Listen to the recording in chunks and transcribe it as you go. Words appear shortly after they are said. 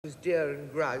as deer and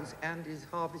grouse, and is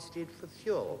harvested for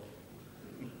fuel.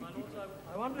 My lords,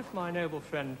 I wonder if my noble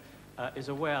friend is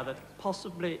aware that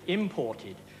possibly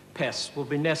imported pests will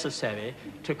be necessary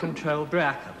to control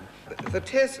bracken. The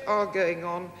tests are going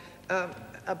on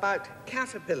about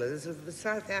caterpillars of the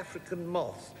South African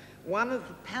moth, one of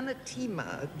the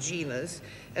Panatema genus,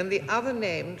 and the other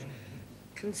named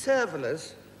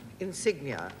Conservalis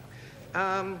insignia.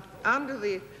 Under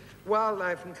the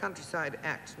Wildlife and Countryside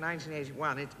Act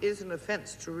 1981, it is an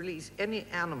offence to release any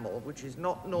animal which is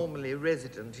not normally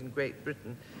resident in Great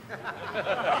Britain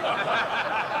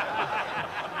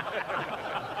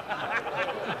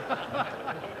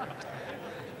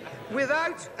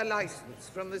without a licence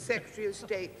from the Secretary of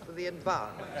State for the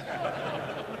Environment.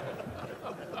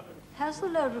 Has the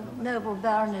noble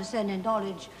Baroness any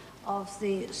knowledge of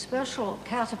the special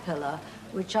caterpillar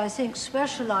which I think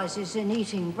specialises in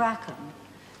eating bracken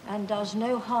and does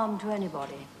no harm to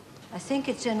anybody? I think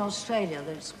it's in Australia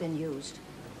that it's been used.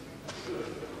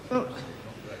 Well,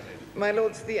 my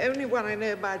lords, the only one I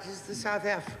know about is the South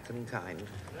African kind.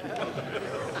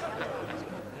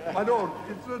 My lord,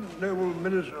 is the noble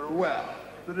minister aware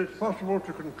that it's possible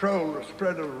to control the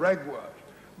spread of ragwort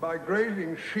by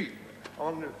grazing sheep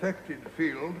on an affected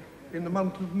field in the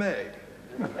month of May?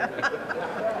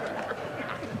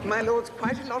 My lords,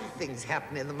 quite a lot of things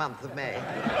happen in the month of May.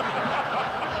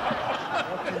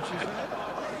 What did she say?